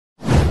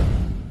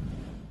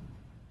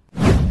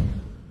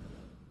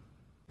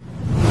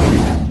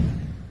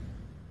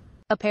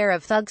A pair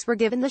of thugs were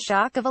given the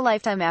shock of a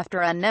lifetime after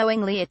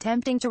unknowingly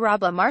attempting to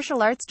rob a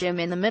martial arts gym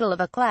in the middle of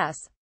a class.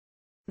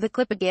 The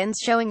clip begins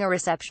showing a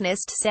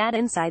receptionist sat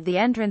inside the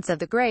entrance of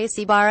the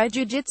Gracie Barra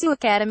Jiu-Jitsu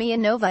Academy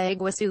in Nova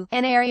Iguaçu,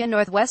 an area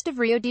northwest of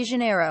Rio de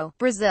Janeiro,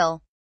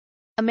 Brazil.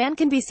 A man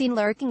can be seen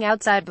lurking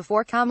outside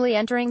before calmly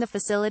entering the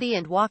facility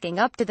and walking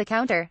up to the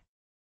counter.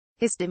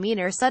 His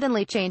demeanor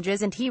suddenly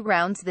changes and he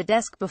rounds the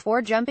desk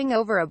before jumping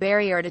over a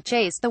barrier to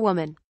chase the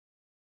woman.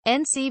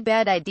 NC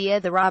bad idea.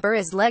 The robber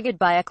is legged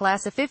by a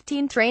class of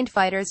 15 trained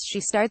fighters. She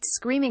starts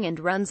screaming and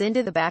runs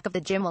into the back of the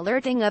gym,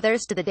 alerting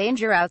others to the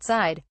danger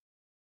outside.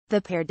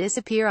 The pair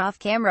disappear off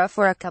camera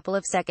for a couple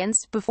of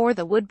seconds, before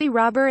the would-be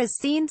robber is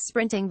seen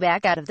sprinting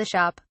back out of the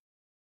shop.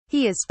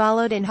 He is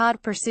followed in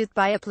hot pursuit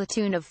by a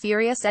platoon of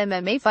furious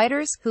MMA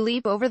fighters, who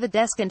leap over the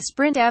desk and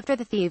sprint after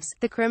the thieves.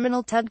 The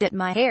criminal tugged at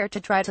my hair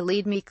to try to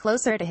lead me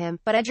closer to him,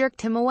 but I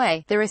jerked him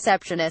away, the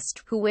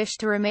receptionist, who wished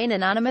to remain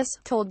anonymous,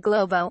 told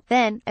Globo.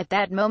 Then, at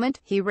that moment,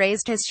 he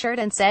raised his shirt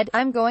and said,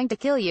 "I'm going to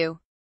kill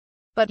you."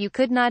 But you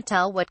could not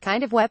tell what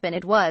kind of weapon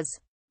it was.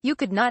 You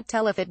could not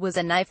tell if it was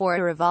a knife or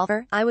a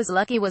revolver. I was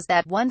lucky was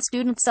that one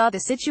student saw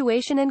the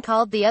situation and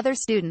called the other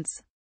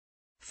students.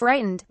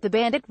 Frightened, the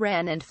bandit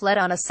ran and fled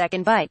on a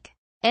second bike.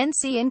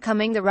 NC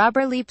incoming. The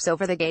robber leaps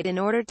over the gate in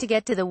order to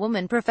get to the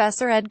woman.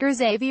 Professor Edgar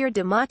Xavier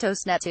de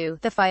Matos Neto,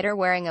 the fighter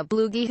wearing a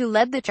blue gi who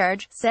led the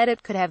charge, said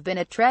it could have been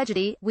a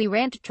tragedy. We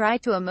ran to try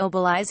to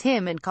immobilize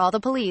him and call the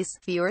police.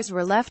 Viewers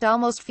were left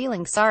almost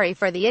feeling sorry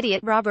for the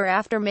idiot robber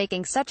after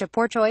making such a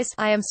poor choice.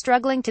 I am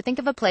struggling to think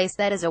of a place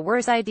that is a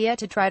worse idea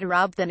to try to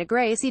rob than a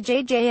Gracie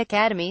JJ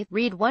Academy,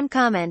 read one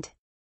comment.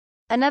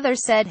 Another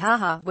said,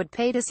 haha, would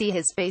pay to see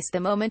his face the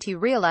moment he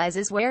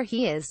realizes where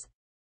he is.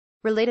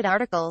 Related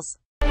articles.